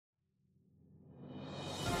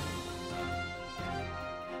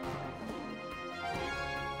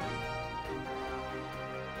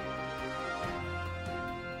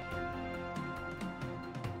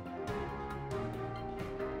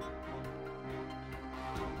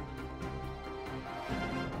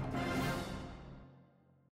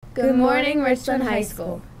Good morning, Richland High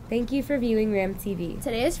School. Thank you for viewing RAM TV.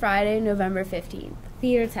 Today is Friday, November 15th.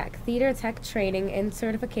 Theater Tech. Theater Tech training and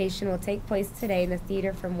certification will take place today in the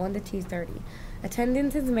theater from 1 to 2:30.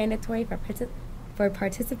 Attendance is mandatory for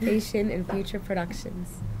participation in future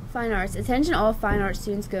productions. Fine Arts. Attention all fine arts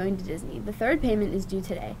students going to Disney. The third payment is due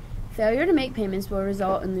today. Failure to make payments will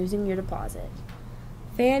result in losing your deposit.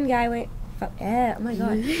 Fan Guidelines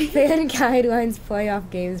playoff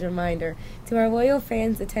games reminder. To our loyal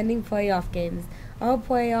fans attending playoff games, all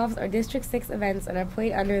playoffs are District 6 events and are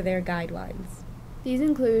played under their guidelines. These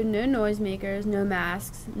include no noisemakers, no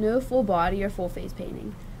masks, no full body or full face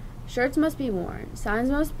painting. Shirts must be worn. Signs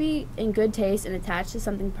must be in good taste and attached to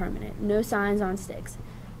something permanent. No signs on sticks.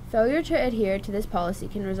 Failure to adhere to this policy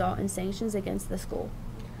can result in sanctions against the school.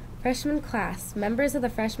 Freshman class. Members of the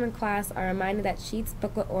freshman class are reminded that sheets,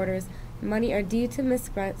 booklet orders, and money are due to Miss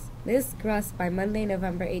Gruss by Monday,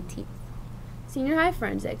 November 18th. Senior high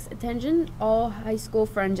forensics. Attention all high school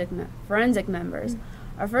forensic members.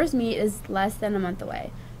 Our first meet is less than a month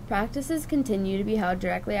away. Practices continue to be held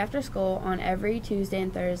directly after school on every Tuesday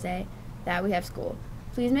and Thursday that we have school.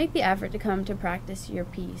 Please make the effort to come to practice your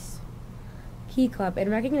piece. Key Club.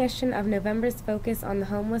 In recognition of November's focus on the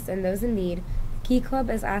homeless and those in need, Key Club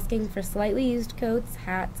is asking for slightly used coats,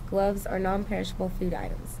 hats, gloves, or non-perishable food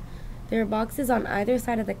items. There are boxes on either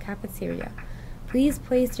side of the cafeteria. Please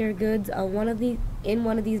place your goods on one of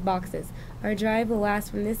these boxes. Our drive will last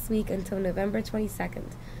from this week until November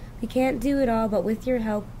 22nd. We can't do it all, but with your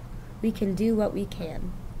help, we can do what we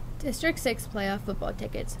can. District 6 playoff football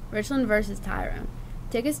tickets. Richland versus Tyrone.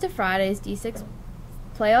 Tickets to Friday's D6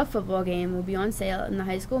 playoff football game will be on sale in the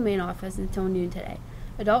high school main office until noon today.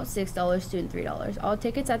 Adult $6, student $3. All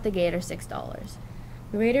tickets at the gate are $6.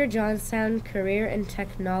 Greater Johnstown Career and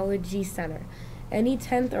Technology Center. Any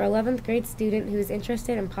 10th or 11th grade student who is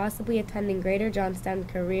interested in possibly attending Greater Johnstown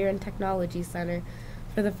Career and Technology Center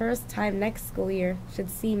for the first time next school year should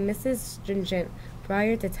see Mrs. Stringent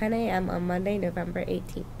prior to 10 a.m. on Monday, November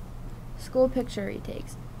 18th. School picture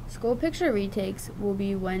retakes. School picture retakes will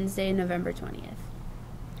be Wednesday, November 20th.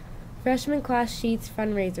 Freshman Class Sheets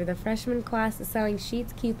Fundraiser. The freshman class is selling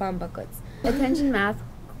sheets coupon booklets. Attention math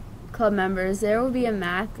club members, there will be a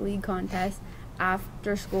math league contest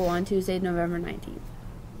after school on Tuesday, November 19th.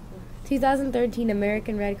 2013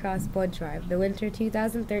 American Red Cross Blood Drive. The Winter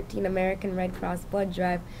 2013 American Red Cross Blood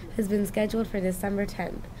Drive has been scheduled for December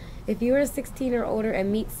 10th. If you are 16 or older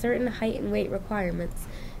and meet certain height and weight requirements,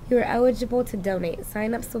 you are eligible to donate.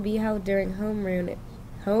 Sign-ups will be held during homeroom,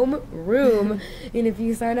 and if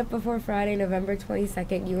you sign up before Friday, November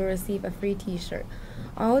 22nd, you will receive a free t-shirt.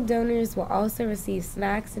 All donors will also receive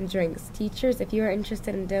snacks and drinks. Teachers, if you are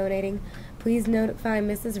interested in donating, please notify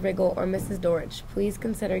Mrs. Riggle or Mrs. Dorich. Please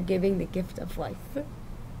consider giving the gift of life.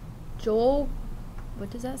 Joel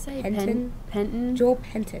Penton. Joel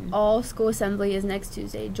Penton. All school assembly is next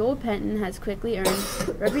Tuesday. Joel Penton has quickly earned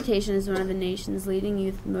a reputation as one of the nation's leading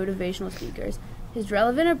youth motivational speakers. His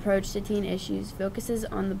relevant approach to teen issues focuses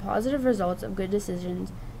on the positive results of good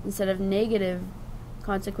decisions instead of negative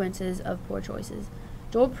consequences of poor choices.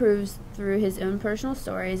 Joel proves through his own personal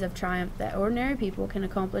stories of triumph that ordinary people can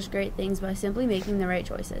accomplish great things by simply making the right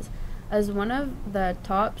choices. As one of the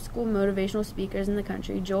top school motivational speakers in the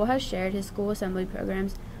country, Joel has shared his school assembly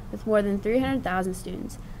programs with more than 300,000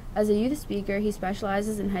 students. As a youth speaker, he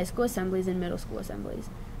specializes in high school assemblies and middle school assemblies.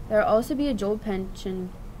 There will also be a Joel Penton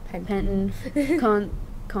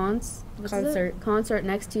concert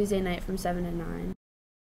next Tuesday night from 7 to 9.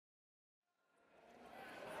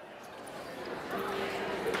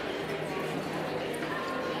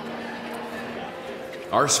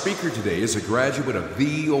 Our speaker today is a graduate of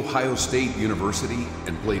The Ohio State University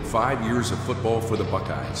and played 5 years of football for the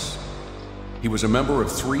Buckeyes. He was a member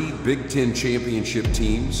of 3 Big Ten championship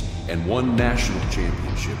teams and 1 national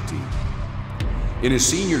championship team. In his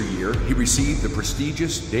senior year, he received the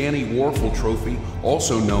prestigious Danny Warfel Trophy,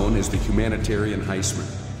 also known as the Humanitarian Heisman.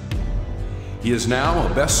 He is now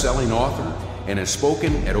a best-selling author and has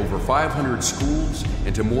spoken at over 500 schools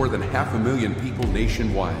and to more than 500,000 people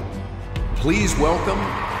nationwide. Please welcome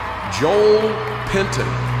Joel Penton.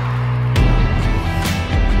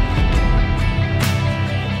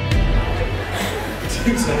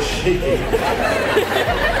 Dude's like shaking.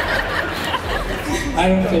 I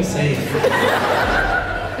don't feel safe.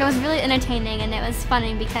 It was really entertaining and it was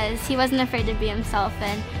funny because he wasn't afraid to be himself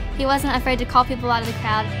and he wasn't afraid to call people out of the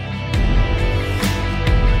crowd.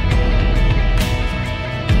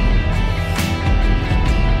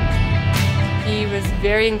 He was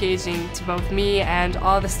very engaging to both me and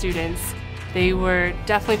all the students. They were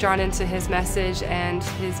definitely drawn into his message and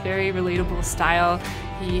his very relatable style.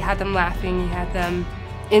 He had them laughing, he had them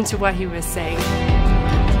into what he was saying.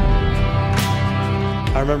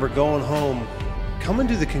 I remember going home, coming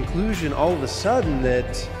to the conclusion all of a sudden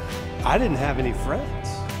that I didn't have any friends.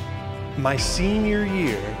 My senior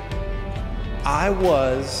year, I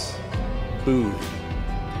was booed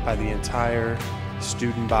by the entire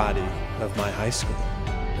student body of my high school.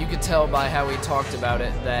 You could tell by how we talked about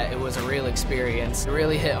it that it was a real experience. It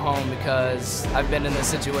really hit home because I've been in this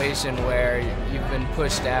situation where you've been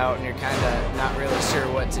pushed out and you're kind of not really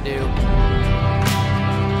sure what to do.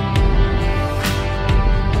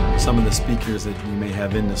 Some of the speakers that you may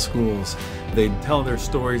have in the schools, they tell their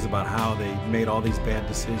stories about how they made all these bad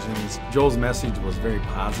decisions. Joel's message was very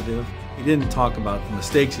positive. He didn't talk about the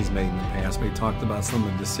mistakes he's made in the past, but he talked about some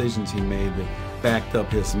of the decisions he made that backed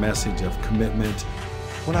up his message of commitment.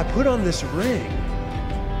 When I put on this ring,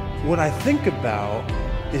 what I think about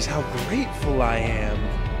is how grateful I am.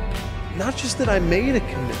 Not just that I made a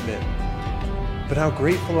commitment, but how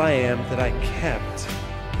grateful I am that I kept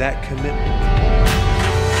that commitment.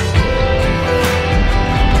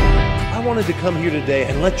 I wanted to come here today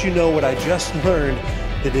and let you know what I just learned,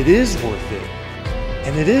 that it is worth it,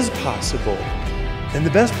 and it is possible. And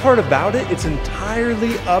the best part about it, it's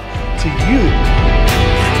entirely up to you.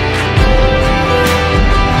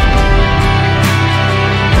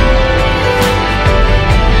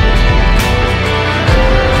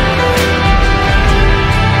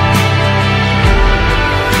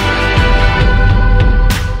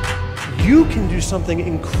 You can do something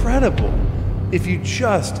incredible if you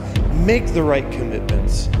just make the right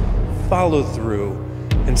commitments, follow through,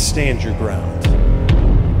 and stand your ground.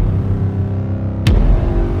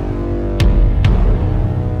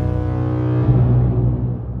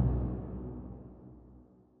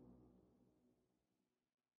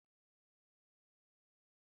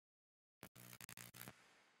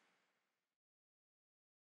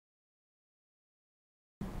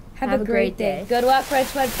 Have a great day. Good luck,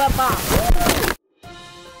 Richland football.